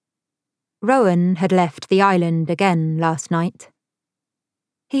Rowan had left the island again last night.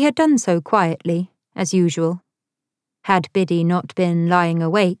 He had done so quietly, as usual. Had Biddy not been lying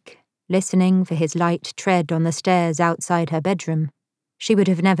awake, listening for his light tread on the stairs outside her bedroom, she would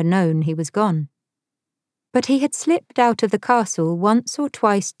have never known he was gone. But he had slipped out of the castle once or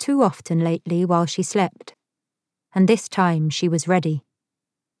twice too often lately while she slept, and this time she was ready.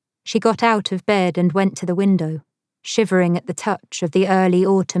 She got out of bed and went to the window, shivering at the touch of the early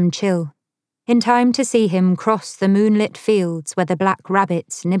autumn chill, in time to see him cross the moonlit fields where the black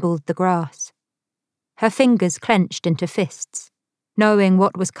rabbits nibbled the grass. Her fingers clenched into fists, knowing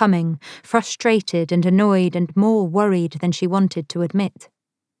what was coming, frustrated and annoyed and more worried than she wanted to admit.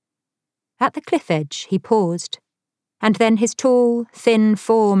 At the cliff edge he paused, and then his tall, thin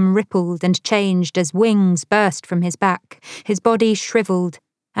form rippled and changed as wings burst from his back, his body shriveled,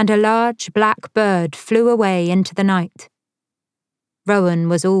 and a large black bird flew away into the night. Rowan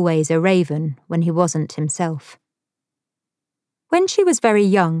was always a raven when he wasn't himself. When she was very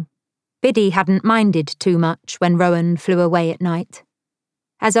young, Biddy hadn't minded too much when Rowan flew away at night.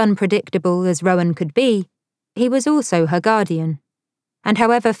 As unpredictable as Rowan could be, he was also her guardian, and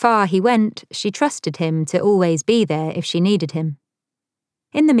however far he went, she trusted him to always be there if she needed him.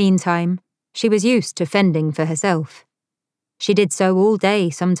 In the meantime, she was used to fending for herself. She did so all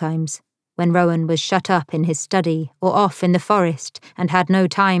day sometimes, when Rowan was shut up in his study or off in the forest and had no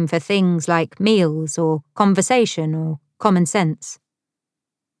time for things like meals or conversation or common sense.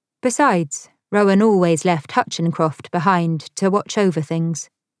 Besides, Rowan always left Hutchincroft behind to watch over things.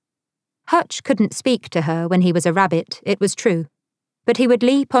 Hutch couldn't speak to her when he was a rabbit, it was true, but he would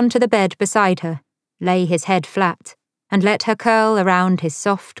leap onto the bed beside her, lay his head flat, and let her curl around his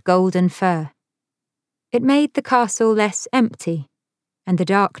soft golden fur. It made the castle less empty, and the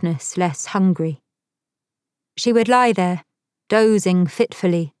darkness less hungry. She would lie there, dozing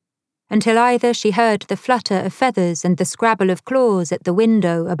fitfully, until either she heard the flutter of feathers and the scrabble of claws at the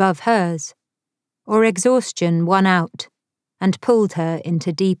window above hers, or exhaustion won out and pulled her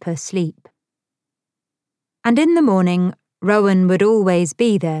into deeper sleep. And in the morning, Rowan would always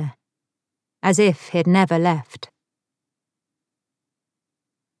be there, as if he'd never left.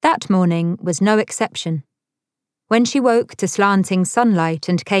 That morning was no exception. When she woke to slanting sunlight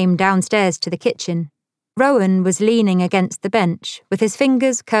and came downstairs to the kitchen, Rowan was leaning against the bench with his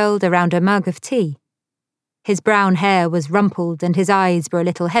fingers curled around a mug of tea. His brown hair was rumpled and his eyes were a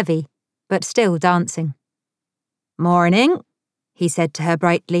little heavy, but still dancing. "Morning," he said to her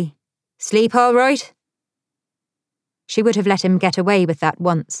brightly. "Sleep all right?" She would have let him get away with that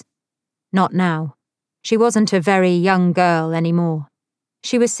once. Not now. She wasn't a very young girl anymore.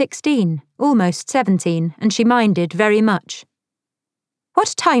 She was 16, almost 17, and she minded very much.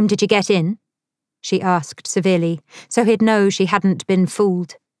 "What time did you get in?" she asked severely, so he'd know she hadn't been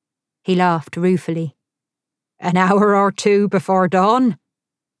fooled. He laughed ruefully. "An hour or two before dawn."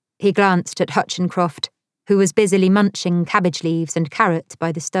 He glanced at Hutchincroft, who was busily munching cabbage leaves and carrot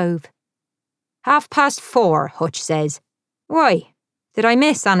by the stove. 4:30, Hutch says. "Why? Did I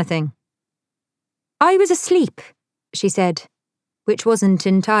miss anything?" "I was asleep," she said, which wasn't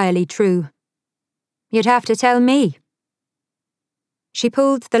entirely true. "You'd have to tell me." She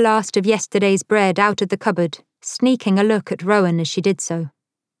pulled the last of yesterday's bread out of the cupboard, sneaking a look at Rowan as she did so.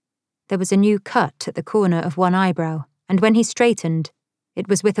 There was a new cut at the corner of one eyebrow, and when he straightened, it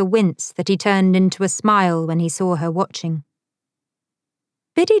was with a wince that he turned into a smile when he saw her watching.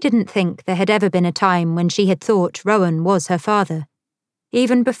 Biddy didn't think there had ever been a time when she had thought Rowan was her father,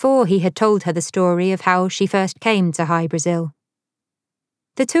 even before he had told her the story of how she first came to Hy-Brasil.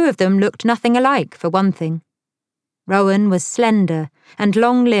 The two of them looked nothing alike, for one thing. Rowan was slender and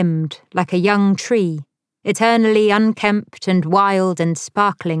long-limbed, like a young tree, eternally unkempt and wild and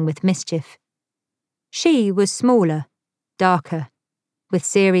sparkling with mischief. She was smaller, darker, with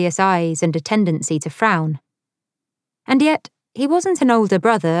serious eyes and a tendency to frown. And yet, he wasn't an older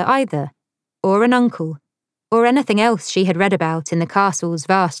brother either, or an uncle, or anything else she had read about in the castle's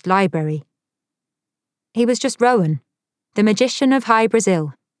vast library. He was just Rowan, the magician of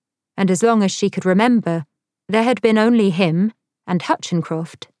Hy-Brasil, and as long as she could remember, there had been only him and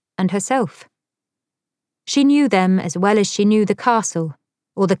Hutchincroft and herself. She knew them as well as she knew the castle,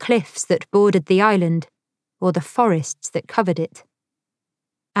 or the cliffs that bordered the island, or the forests that covered it.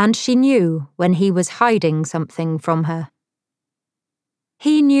 And she knew when he was hiding something from her.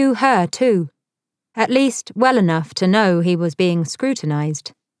 He knew her too, at least well enough to know he was being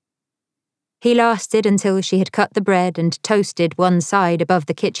scrutinized. He lasted until she had cut the bread and toasted one side above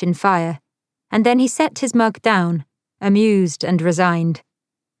the kitchen fire, and then he set his mug down, amused and resigned.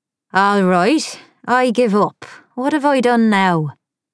 "All right, I give up. What have I done now?"